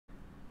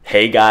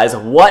Hey guys,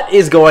 what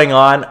is going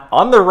on?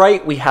 On the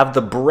right, we have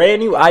the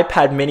brand new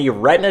iPad Mini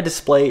Retina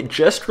Display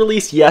just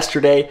released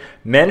yesterday.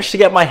 Managed to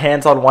get my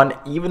hands on one,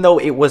 even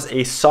though it was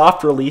a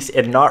soft release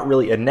and not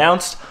really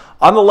announced.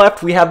 On the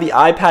left, we have the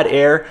iPad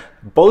Air.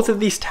 Both of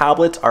these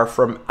tablets are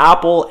from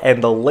Apple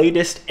and the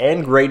latest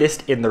and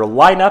greatest in their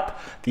lineup.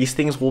 These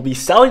things will be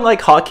selling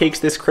like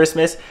hotcakes this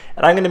Christmas,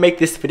 and I'm going to make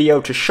this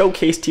video to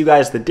showcase to you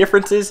guys the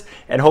differences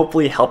and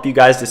hopefully help you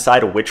guys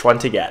decide which one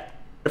to get.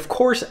 Of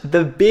course,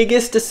 the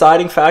biggest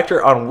deciding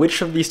factor on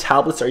which of these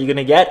tablets are you going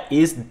to get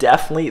is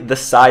definitely the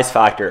size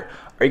factor.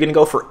 Are you going to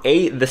go for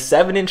the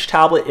 7-inch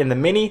tablet in the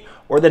Mini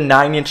or the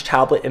 9-inch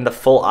tablet in the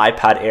full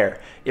iPad Air?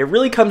 It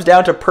really comes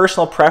down to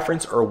personal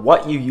preference or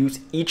what you use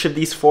each of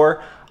these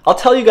for. I'll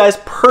tell you guys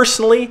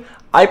personally,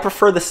 I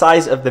prefer the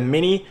size of the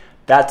Mini.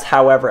 That's,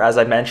 however, as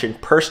I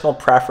mentioned, personal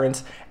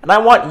preference, and I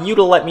want you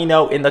to let me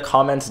know in the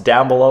comments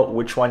down below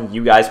which one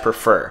you guys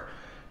prefer.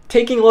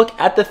 Taking a look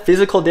at the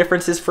physical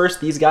differences first,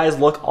 these guys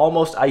look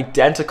almost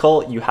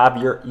identical. You have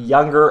your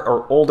younger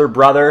or older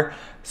brother,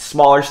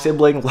 smaller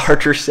sibling,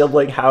 larger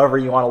sibling, however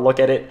you want to look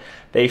at it.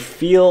 They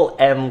feel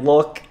and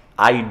look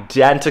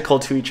identical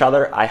to each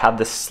other. I have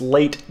the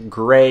slate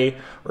gray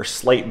or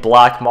slate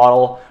black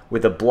model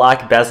with a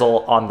black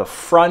bezel on the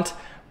front.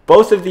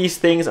 Both of these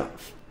things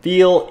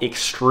feel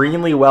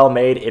extremely well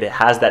made. It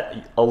has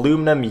that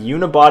aluminum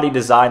unibody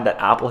design that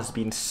Apple has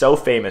been so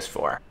famous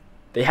for.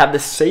 They have the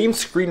same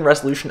screen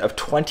resolution of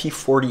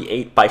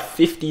 2048 by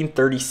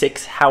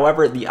 1536.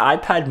 However, the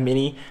iPad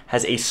Mini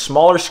has a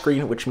smaller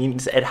screen, which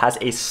means it has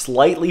a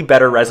slightly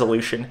better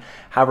resolution.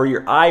 However,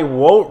 your eye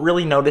won't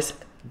really notice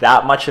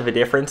that much of a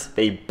difference.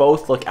 They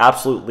both look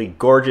absolutely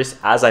gorgeous,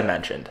 as I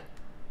mentioned.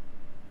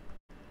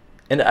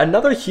 And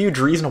another huge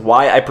reason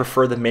why I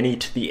prefer the Mini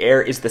to the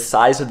Air is the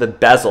size of the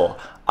bezel.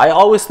 I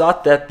always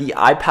thought that the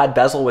iPad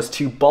bezel was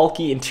too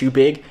bulky and too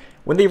big.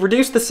 When they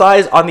reduced the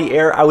size on the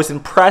Air, I was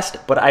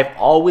impressed, but I've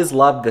always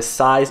loved the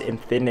size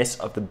and thinness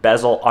of the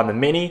bezel on the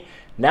Mini.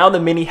 Now the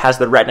Mini has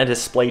the Retina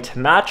display to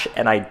match,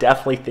 and I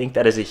definitely think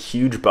that is a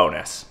huge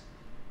bonus.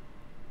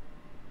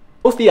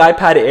 Both the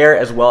iPad Air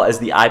as well as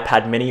the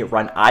iPad Mini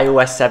run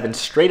iOS 7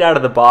 straight out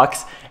of the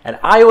box, and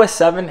iOS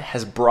 7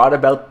 has brought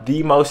about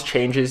the most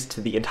changes to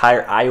the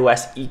entire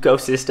iOS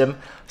ecosystem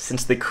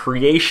since the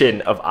creation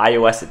of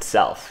iOS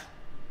itself.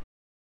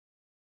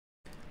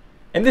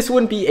 And this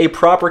wouldn't be a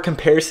proper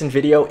comparison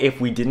video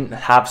if we didn't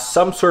have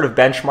some sort of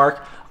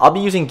benchmark. I'll be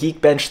using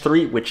Geekbench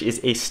 3, which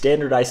is a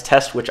standardized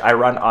test which I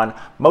run on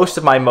most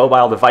of my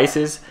mobile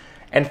devices.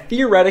 And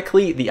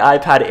theoretically, the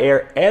iPad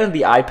Air and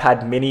the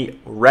iPad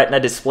Mini Retina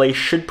display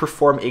should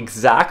perform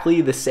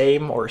exactly the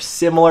same or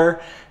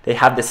similar. They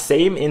have the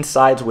same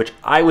insides, which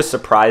I was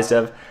surprised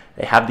of.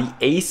 They have the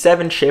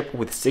A7 chip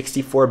with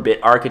 64-bit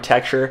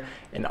architecture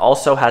and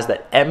also has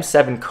that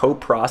M7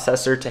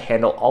 coprocessor to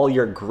handle all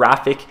your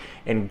graphic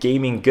and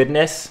gaming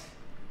goodness.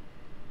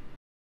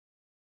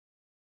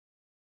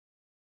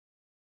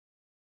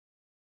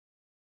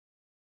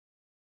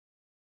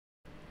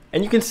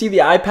 And you can see the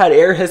iPad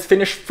Air has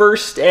finished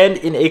first, and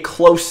in a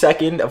close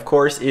second, of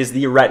course, is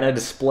the Retina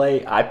display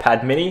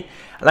iPad Mini.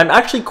 And I'm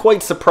actually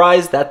quite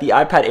surprised that the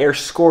iPad Air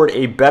scored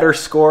a better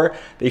score.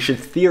 They should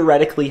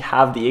theoretically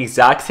have the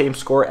exact same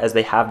score as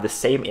they have the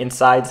same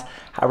insides.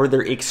 However,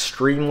 they're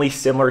extremely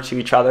similar to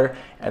each other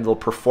and they'll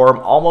perform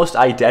almost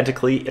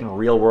identically in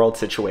real-world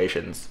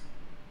situations.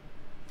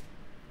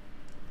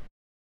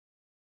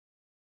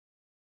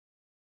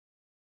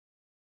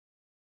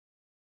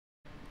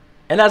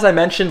 And as I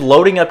mentioned,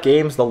 loading up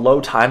games, the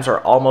load times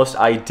are almost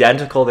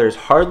identical. There's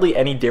hardly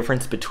any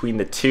difference between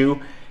the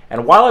two.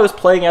 And while I was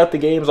playing out the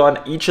games on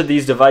each of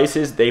these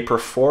devices, they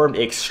performed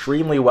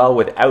extremely well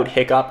without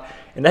hiccup.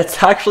 And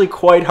that's actually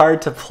quite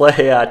hard to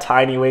play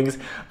Tiny Wings,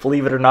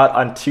 believe it or not,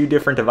 on two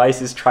different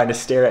devices, trying to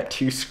stare at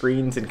two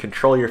screens and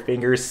control your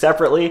fingers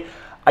separately.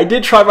 I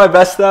did try my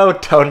best though,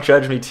 don't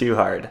judge me too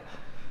hard.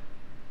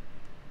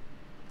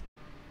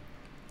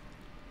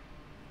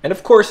 And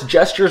of course,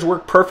 gestures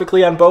work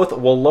perfectly on both.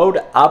 We'll load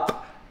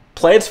up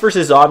Plants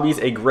vs. Zombies,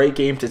 a great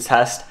game to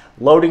test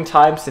loading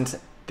time, since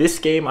this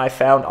game I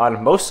found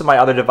on most of my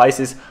other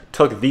devices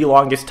took the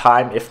longest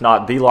time, if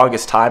not the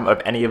longest time,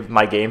 of any of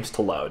my games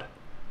to load.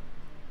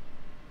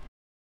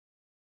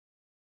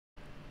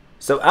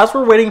 So as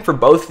we're waiting for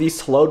both of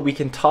these to load, we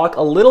can talk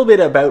a little bit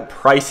about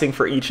pricing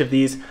for each of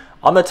these.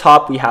 On the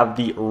top, we have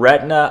the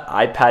Retina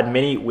iPad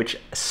Mini, which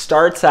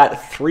starts at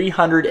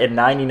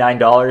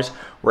 $399,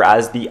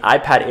 whereas the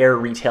iPad Air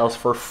retails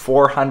for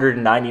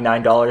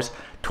 $499.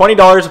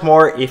 $20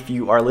 more if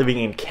you are living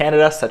in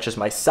Canada, such as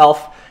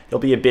myself. It'll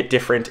be a bit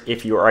different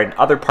if you are in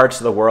other parts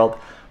of the world.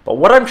 But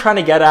what I'm trying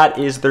to get at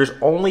is there's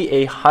only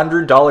a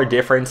 $100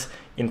 difference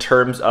in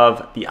terms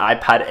of the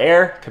iPad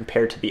Air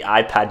compared to the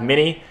iPad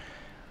Mini.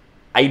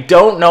 I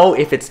don't know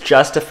if it's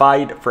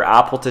justified for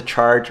Apple to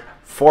charge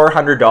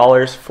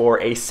 $400 for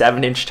a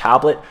 7-inch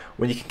tablet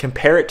when you can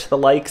compare it to the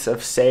likes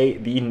of, say,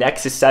 the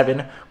Nexus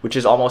 7, which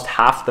is almost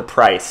half the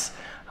price.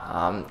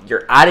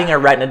 You're adding a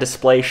Retina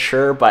display,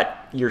 sure,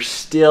 but you're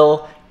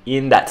still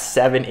in that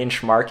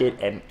 7-inch market,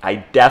 and I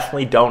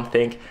definitely don't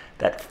think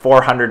that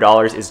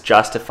 $400 is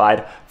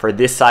justified for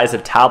this size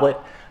of tablet.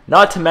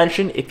 Not to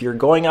mention, if you're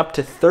going up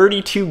to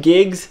 32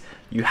 gigs,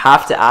 you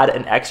have to add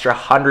an extra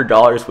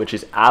 $100, which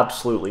is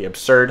absolutely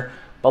absurd.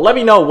 But let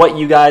me know what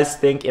you guys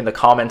think in the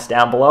comments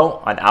down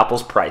below on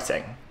Apple's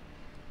pricing.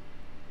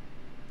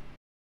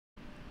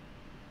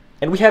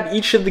 And we have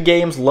each of the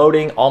games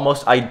loading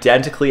almost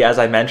identically. As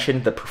I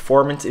mentioned, the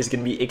performance is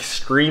going to be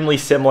extremely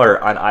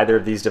similar on either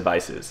of these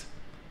devices.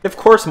 Of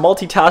course,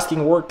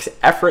 multitasking works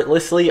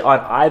effortlessly on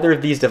either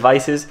of these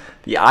devices.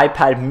 The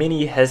iPad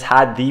mini has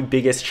had the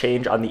biggest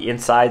change on the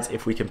insides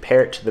if we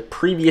compare it to the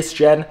previous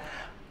gen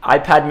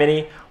iPad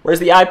mini, whereas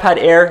the iPad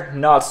Air,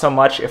 not so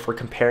much if we're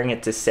comparing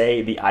it to,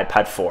 say, the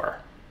iPad 4.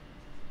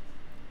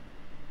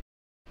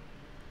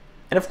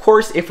 And of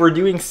course, if we're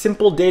doing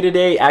simple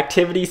day-to-day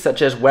activities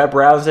such as web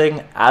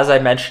browsing, as I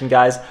mentioned,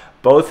 guys,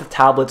 both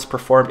tablets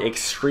performed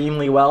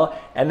extremely well,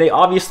 and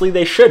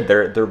they should.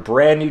 They're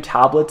brand new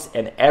tablets,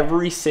 and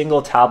every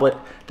single tablet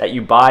that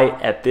you buy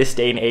at this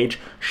day and age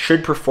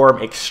should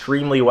perform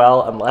extremely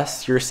well,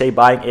 unless you're, say,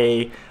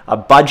 buying a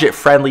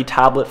budget-friendly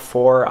tablet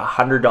for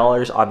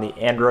 $100 on the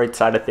Android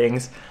side of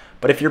things.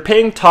 But if you're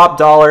paying top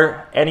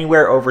dollar,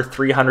 anywhere over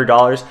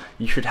 $300,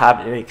 you should have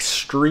an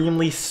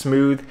extremely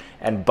smooth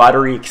and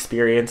buttery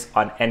experience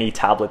on any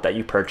tablet that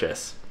you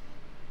purchase.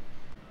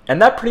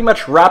 And that pretty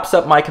much wraps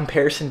up my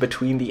comparison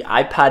between the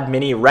iPad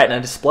Mini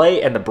Retina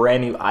Display and the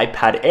brand new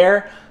iPad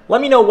Air. Let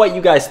me know what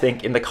you guys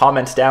think in the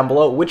comments down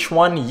below, which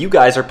one you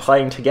guys are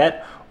planning to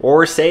get,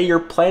 or say you're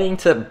planning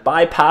to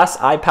bypass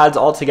iPads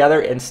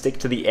altogether and stick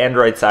to the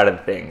Android side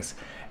of things.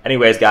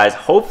 Anyways, guys,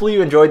 hopefully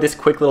you enjoyed this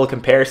quick little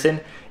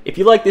comparison. If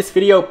you like this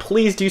video,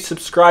 please do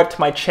subscribe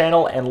to my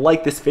channel and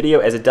like this video,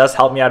 as it does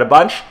help me out a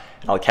bunch.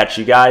 And I'll catch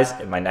you guys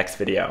in my next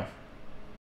video.